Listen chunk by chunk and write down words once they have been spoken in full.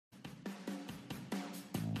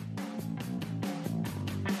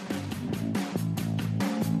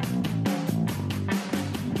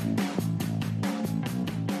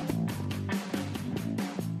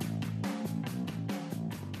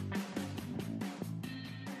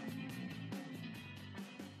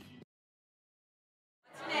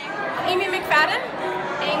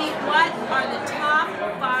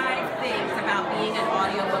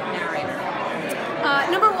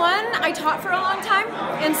I taught for a long time,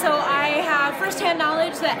 and so I have firsthand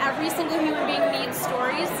knowledge that every single human being needs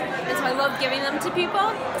stories, and so I love giving them to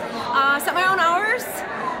people. Set my own hours.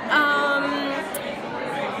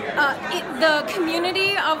 The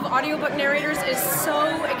community of audiobook narrators is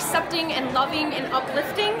so accepting and loving and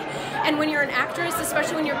uplifting, and when you're an actress,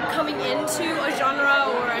 especially when you're coming into a genre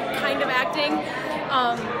or a kind of acting,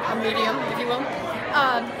 a medium, if you will,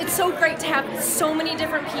 it's so great to have so many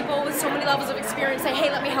different people with so many levels of experience say, hey,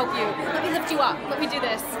 let me help you, let me lift you up, let me do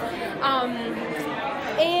this.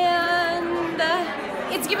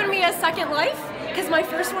 It's given me a second life, because my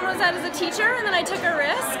first one was out as a teacher, and then I took a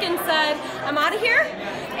risk and said, I'm out of here,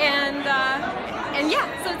 and yeah,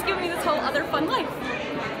 so it's given me this whole other fun life.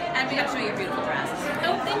 And we got to show you your beautiful dress.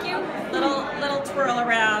 Oh, thank you. Little twirl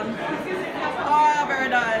around. Oh, very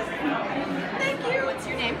nice. Thank you. What's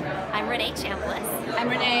your name? I'm Renee Chambliss. I'm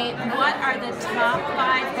Renee. What are the top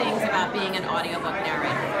 5 things about being an audiobook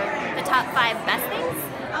narrator? The top 5 best things?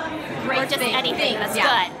 Or just anything that's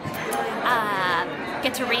good.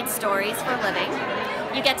 Get to read stories for a living.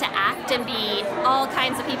 You get to act and be all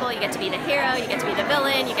kinds of people. You get to be the hero, you get to be the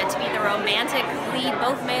villain, you get to be the romantic lead,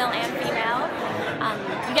 both male and female.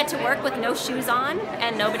 You get to work with no shoes on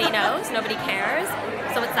and nobody knows, nobody cares.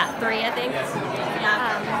 So what's that, 3 I think?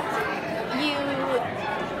 You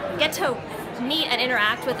get to meet and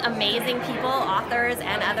interact with amazing people, authors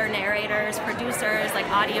and other narrators, producers, like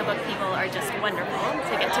audiobook people are just wonderful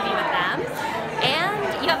to get to be with them.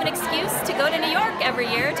 And you have an excuse to go to New York every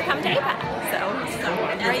year to come to APAC. So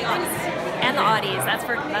great. And the Audies, that's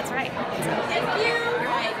right. Thank you.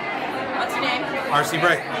 Right. What's your name? R.C.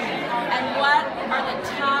 Bray. And what are the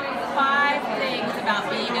top 5 things about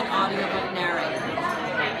being an audiobook narrator?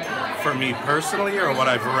 For me personally, or what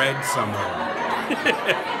I've read somewhere?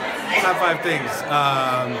 Top 5 things.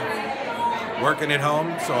 Working at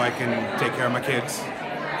home so I can take care of my kids.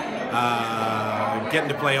 Getting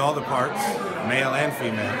to play all the parts, male and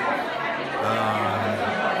female.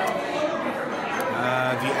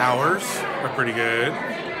 The hours are pretty good.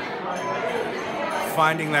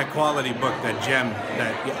 Finding that quality book, that gem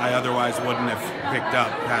that I otherwise wouldn't have picked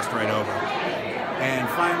up, passed right over. And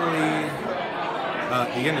finally,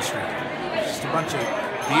 the industry. Just a bunch of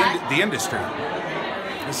the industry.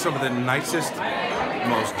 It's some of the nicest,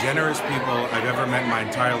 most generous people I've ever met in my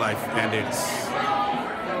entire life, and it's,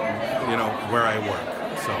 you know, where I work.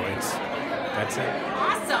 So that's it.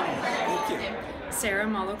 Awesome. Thank you. Sarah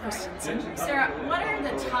Malo Christensen. Sarah, what are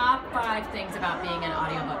the top 5 things about being an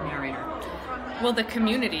audiobook narrator? Well, the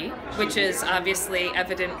community, which is obviously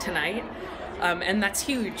evident tonight, and that's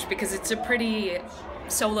huge because it's a pretty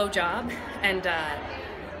solo job, and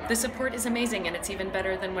the support is amazing, and it's even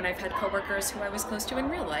better than when I've had coworkers who I was close to in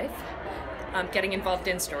real life. Getting involved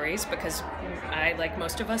in stories because I, like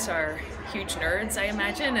most of us, are huge nerds, I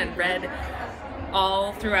imagine, and read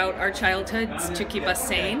all throughout our childhoods to keep us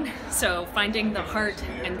sane. So finding the heart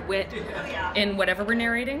and wit in whatever we're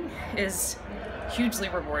narrating is hugely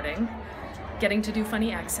rewarding. Getting to do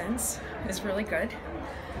funny accents is really good.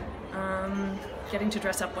 Getting to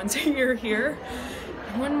dress up once a year here.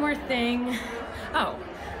 One more thing. Oh,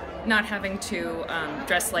 not having to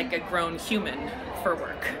dress like a grown human for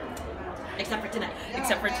work. Except for today.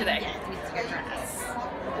 Except for today. Yeah, it needs to get dressed.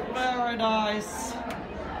 Very nice.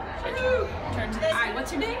 Turn to this. All right,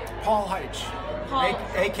 what's your name? Paul Heitch, Paul.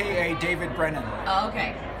 a.k.a. David Brennan. Oh,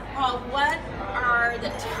 okay. Paul, what are the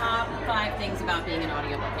top 5 things about being an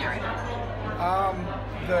audiobook narrator?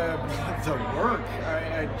 The work.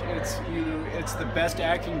 It's the best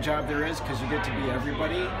acting job there is because you get to be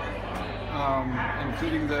everybody,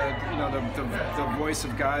 including the voice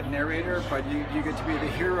of God narrator. But you get to be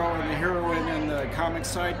the hero and the heroine and the comic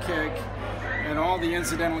sidekick, and all the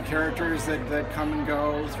incidental characters that come and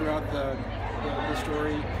go throughout the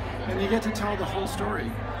story, and you get to tell the whole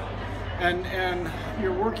story. And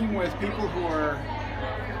you're working with people who are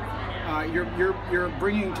you're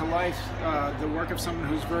bringing to life the work of someone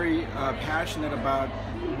who's very passionate about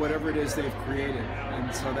whatever it is they've created,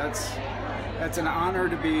 and so that's an honor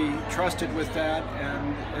to be trusted with that,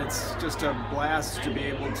 and it's just a blast to be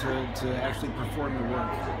able to actually perform the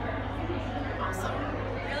work. Awesome.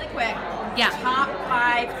 Really quick. Yeah. Top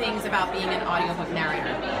 5 things about being an audiobook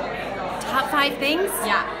narrator. Top 5 things?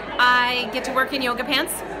 Yeah. I get to work in yoga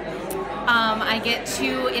pants. I get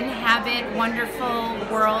to inhabit wonderful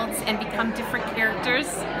worlds and become different characters.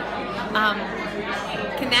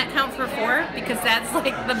 Can that count for 4? Because that's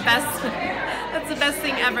like the best. That's the best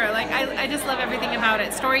thing ever. Like I just love everything about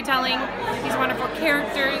it. Storytelling, these wonderful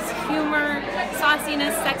characters, humor,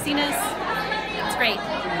 sauciness, sexiness. It's great.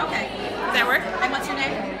 Okay. Does that work? And what's your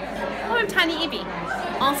name? Oh, I'm Tanya Eby,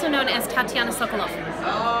 also known as Tatiana Sokolov.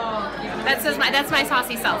 Oh, That's my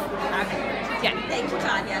saucy self. Yeah. Thank you,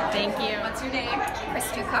 Tanya. Thank you. What's your name? Chris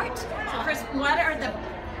Ducart. So, Chris, what are the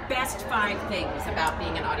best 5 things about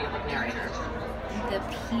being an audiobook narrator? The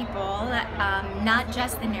people, not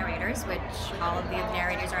just the narrators, which all of the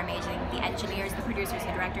narrators are amazing, the engineers, the producers,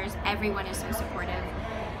 the directors, everyone is so supportive.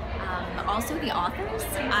 Also the authors.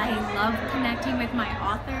 I love connecting with my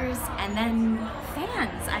authors, and then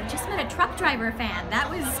fans. I just met a truck driver fan. That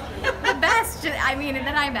was the best, I mean,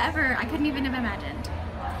 that I couldn't even have imagined.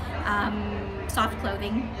 Soft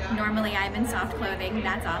clothing. Normally I'm in soft clothing.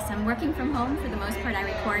 That's awesome. Working from home, for the most part, I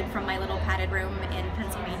record from my little padded room in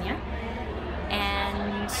Pennsylvania.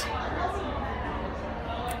 And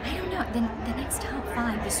I don't know, the next top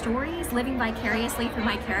 5, the stories, living vicariously through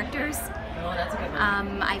my characters. Oh, that's a good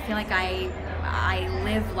one. I feel like I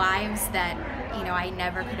live lives that, you know, I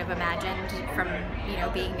never could have imagined, from, you know,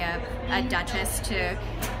 being a duchess to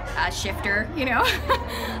a shifter, you know.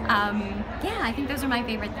 Yeah, I think those are my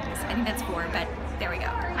favorite things. I think that's 4, but there we go.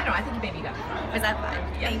 I don't know, I think you maybe got 5. Was that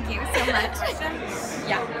 5? Yeah. Thank you so much.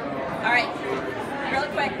 Yeah. All right. Really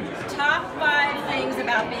quick, top 5 things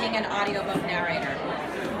about being an audiobook narrator.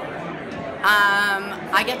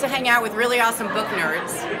 I get to hang out with really awesome book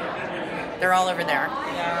nerds. They're all over there.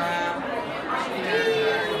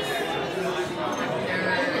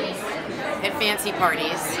 At fancy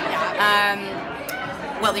parties.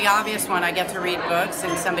 Well, the obvious one, I get to read books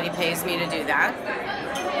and somebody pays me to do that.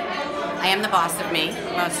 I am the boss of me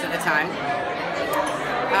most of the time.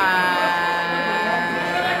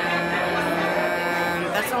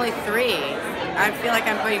 That's only 3. I feel like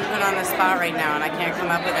I'm being put on the spot right now and I can't come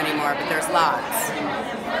up with any more, but there's lots.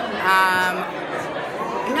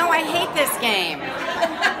 No, I hate this game.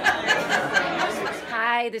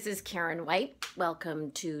 Hi, this is Karen White.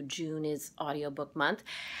 Welcome to June is Audiobook Month.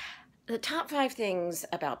 The top 5 things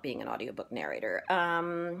about being an audiobook narrator.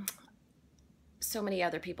 So many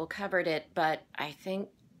other people covered it, but I think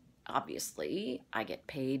obviously I get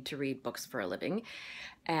paid to read books for a living,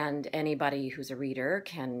 and anybody who's a reader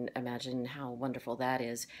can imagine how wonderful that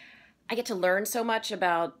is. I get to learn so much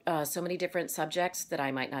about so many different subjects that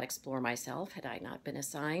I might not explore myself had I not been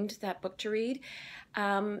assigned that book to read.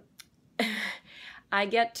 I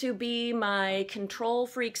get to be my control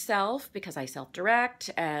freak self because I self-direct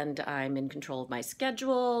and I'm in control of my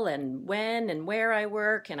schedule and when and where I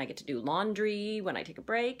work, and I get to do laundry when I take a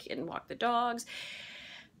break and walk the dogs.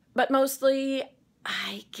 But mostly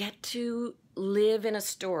I get to live in a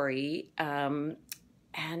story, and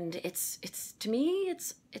it's to me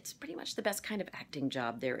it's pretty much the best kind of acting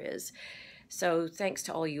job there is. So thanks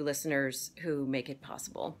to all you listeners who make it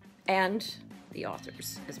possible, and the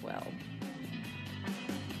authors as well.